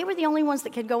job. They were the only ones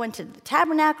that could go into the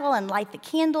tabernacle and light the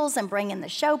candles and bring in the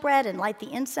showbread and light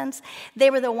the incense.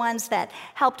 They were the ones that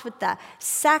helped with the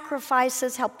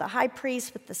sacrifices, helped the high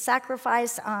priest with the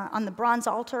sacrifice on the bronze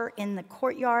altar in the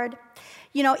courtyard.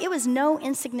 You know, it was no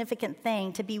insignificant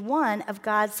thing to be one of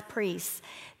God's priests.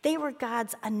 They were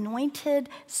God's anointed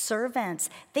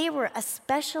servants. They were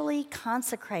especially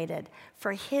consecrated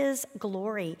for his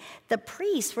glory. The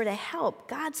priests were to help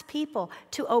God's people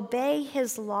to obey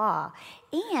his law,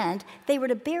 and they were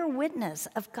to bear witness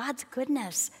of God's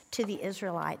goodness to the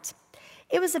Israelites.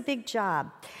 It was a big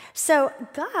job. So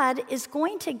God is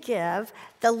going to give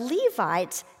the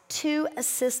Levites to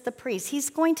assist the priests. He's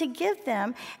going to give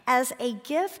them as a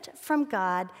gift from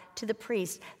God to the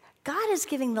priests. God is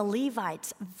giving the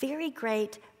Levites very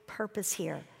great purpose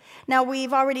here. Now,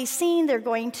 we've already seen they're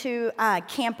going to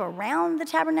camp around the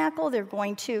tabernacle. They're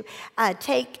going to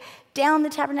take down the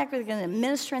tabernacle. They're going to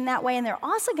minister in that way. And they're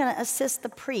also going to assist the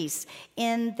priests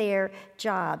in their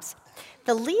jobs.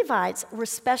 The Levites were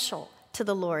special to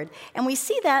the Lord. And we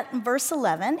see that in verse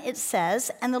 11. It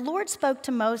says, "And the Lord spoke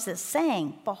to Moses,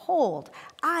 saying, Behold,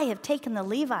 I have taken the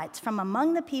Levites from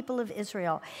among the people of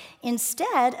Israel.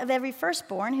 Instead of every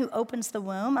firstborn who opens the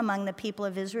womb among the people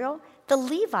of Israel, the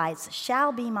Levites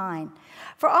shall be mine.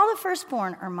 For all the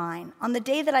firstborn are mine. On the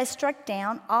day that I struck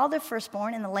down all the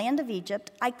firstborn in the land of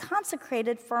Egypt, I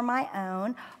consecrated for my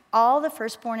own all the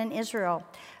firstborn in Israel.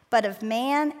 But of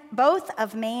man, both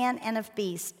of man and of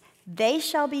beast, they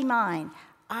shall be mine.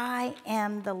 I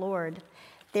am the Lord."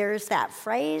 There's that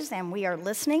phrase, and we are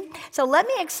listening. So let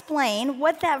me explain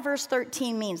what that verse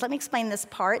 13 means. Let me explain this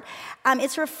part.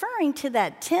 It's referring to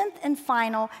that 10th and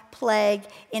final plague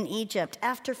in Egypt,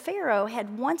 after Pharaoh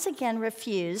had once again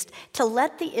refused to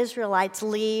let the Israelites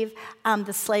leave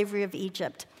the slavery of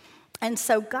Egypt. And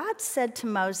so God said to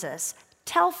Moses,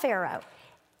 "Tell Pharaoh,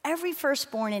 every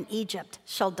firstborn in Egypt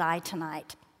shall die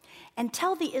tonight. And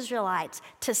tell the Israelites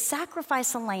to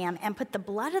sacrifice a lamb and put the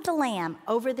blood of the lamb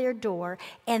over their door,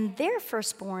 and their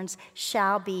firstborns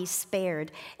shall be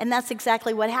spared." And that's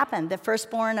exactly what happened. The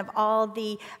firstborn of all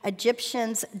the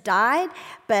Egyptians died,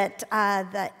 but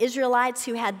the Israelites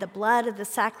who had the blood of the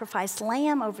sacrificed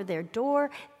lamb over their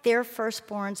door, their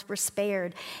firstborns were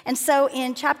spared. And so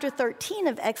in chapter 13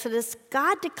 of Exodus,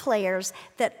 God declares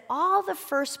that all the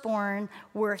firstborn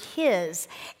were his,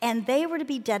 and they were to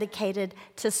be dedicated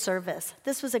to service.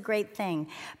 This was a great thing.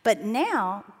 But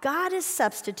now, God is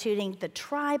substituting the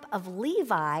tribe of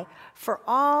Levi for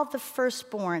all the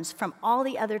firstborns from all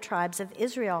the other tribes of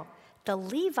Israel. "The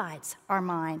Levites are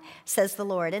mine," says the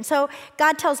Lord. And so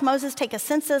God tells Moses, take a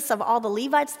census of all the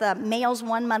Levites, the males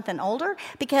 1 month and older,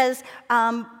 because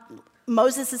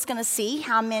Moses is going to see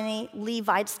how many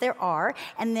Levites there are,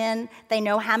 and then they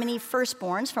know how many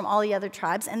firstborns from all the other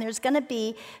tribes, and there's going to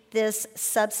be this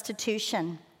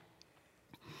substitution.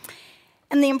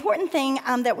 And the important thing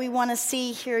that we want to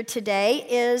see here today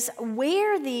is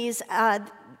where these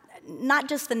not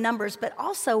just the numbers, but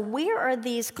also where are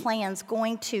these clans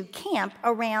going to camp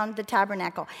around the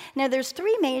tabernacle? Now, there's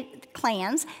 3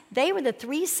 clans. They were the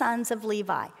 3 sons of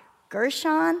Levi: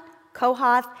 Gershon,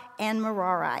 Kohath, and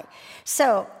Merari.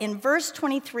 So in verse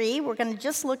 23, we're going to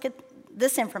just look at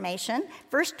this information.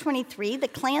 Verse 23, the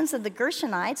clans of the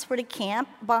Gershonites were to camp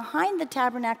behind the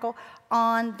tabernacle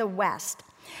on the west.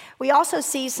 We also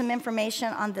see some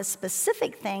information on the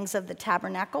specific things of the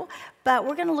tabernacle, but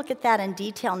we're going to look at that in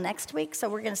detail next week, so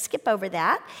we're going to skip over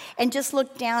that and just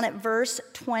look down at verse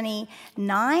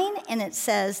 29, and it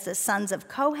says the sons of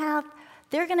Kohath,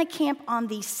 they're going to camp on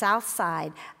the south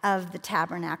side of the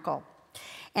tabernacle.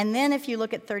 And then if you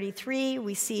look at 33,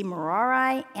 we see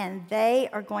Merari, and they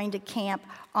are going to camp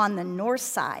on the north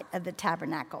side of the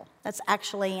tabernacle. That's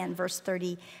actually in verse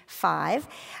 35.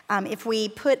 If we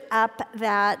put up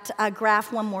that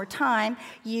graph one more time,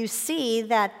 you see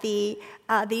that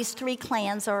these 3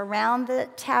 clans are around the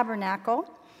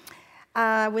tabernacle.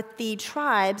 with the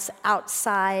tribes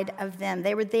outside of them.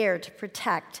 They were there to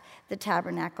protect the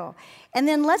tabernacle. And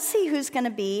then let's see who's going to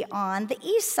be on the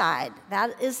east side.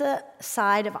 That is a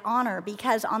side of honor,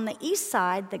 because on the east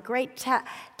side, the great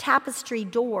tapestry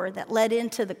door that led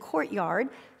into the courtyard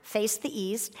faced the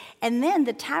east, and then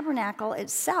the tabernacle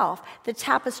itself, the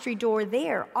tapestry door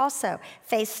there also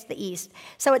faced the east.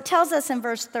 So it tells us in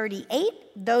verse 38,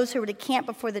 those who were to camp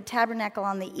before the tabernacle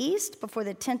on the east, before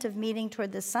the tent of meeting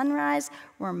toward the sunrise,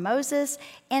 were Moses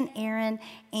and Aaron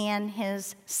and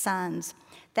his sons.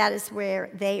 That is where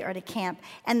they are to camp.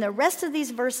 And the rest of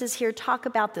these verses here talk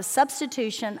about the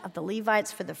substitution of the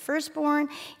Levites for the firstborn,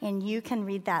 and you can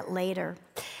read that later.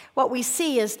 What we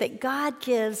see is that God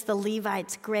gives the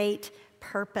Levites great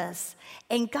purpose,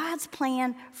 and God's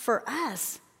plan for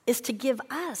us is to give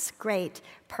us great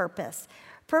purpose.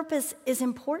 Purpose is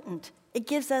important. It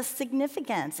gives us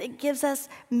significance. It gives us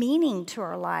meaning to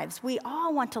our lives. We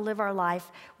all want to live our life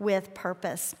with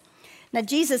purpose. Now,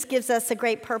 Jesus gives us a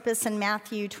great purpose in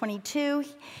Matthew 22.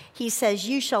 He says,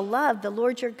 "You shall love the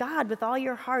Lord your God with all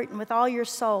your heart and with all your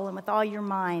soul and with all your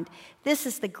mind. This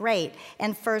is the great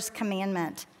and first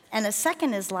commandment. And a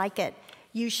second is like it.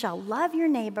 You shall love your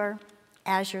neighbor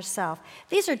as yourself."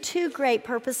 These are two great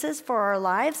purposes for our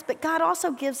lives, but God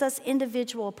also gives us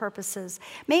individual purposes.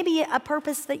 Maybe a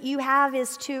purpose that you have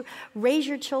is to raise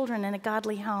your children in a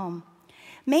godly home.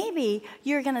 Maybe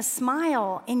you're going to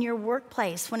smile in your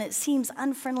workplace when it seems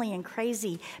unfriendly and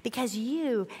crazy because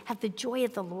you have the joy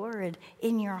of the Lord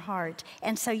in your heart.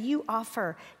 And so you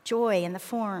offer joy in the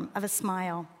form of a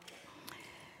smile.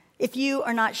 If you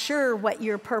are not sure what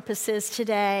your purpose is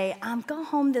today, go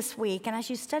home this week, and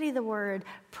as you study the Word,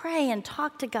 pray and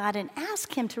talk to God and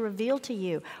ask Him to reveal to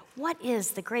you what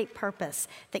is the great purpose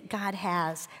that God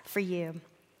has for you.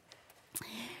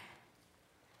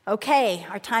 Okay,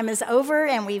 our time is over,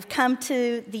 and we've come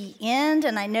to the end,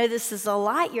 and I know this is a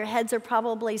lot. Your heads are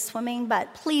probably swimming,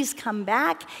 but please come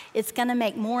back. It's going to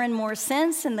make more and more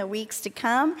sense in the weeks to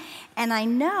come, and I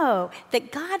know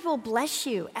that God will bless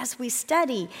you as we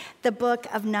study the book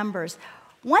of Numbers.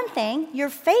 One thing, your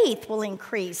faith will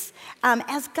increase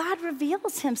as God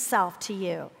reveals Himself to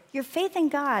you. Your faith in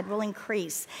God will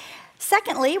increase.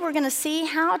 Secondly, we're going to see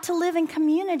how to live in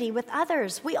community with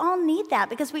others. We all need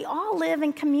that because we all live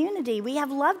in community. We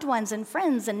have loved ones and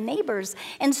friends and neighbors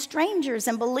and strangers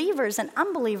and believers and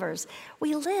unbelievers.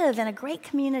 We live in a great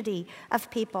community of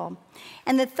people.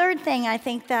 And the third thing I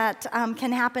think that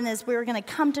can happen is we're going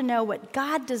to come to know what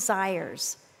God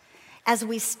desires as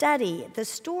we study the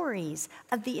stories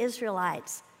of the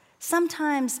Israelites.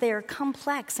 Sometimes they're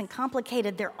complex and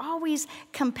complicated. They're always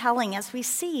compelling as we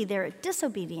see their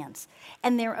disobedience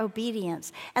and their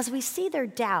obedience, as we see their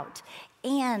doubt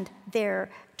and their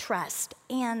trust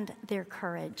and their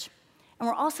courage. And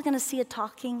we're also going to see a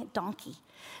talking donkey.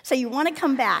 So you want to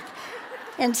come back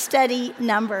and study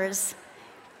Numbers.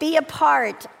 Be a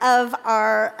part of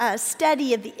our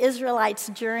study of the Israelites'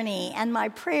 journey, and my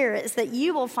prayer is that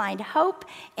you will find hope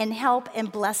and help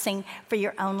and blessing for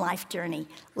your own life journey.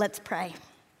 Let's pray.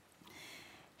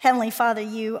 Heavenly Father,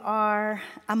 you are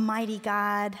a mighty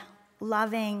God,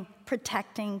 loving,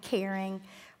 protecting, caring,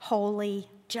 holy,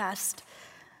 just.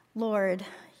 Lord,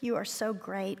 you are so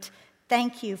great.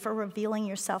 Thank you for revealing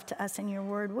yourself to us in your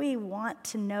word. We want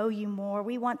to know you more.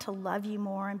 We want to love you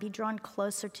more and be drawn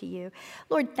closer to you.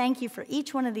 Lord, thank you for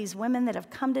each one of these women that have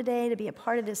come today to be a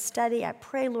part of this study. I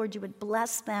pray, Lord, you would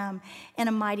bless them in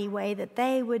a mighty way, that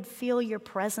they would feel your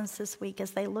presence this week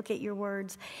as they look at your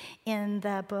words in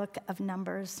the book of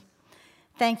Numbers.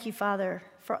 Thank you, Father,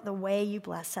 for the way you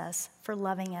bless us, for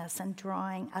loving us and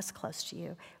drawing us close to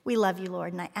you. We love you,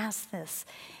 Lord, and I ask this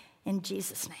in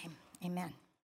Jesus' name. Amen.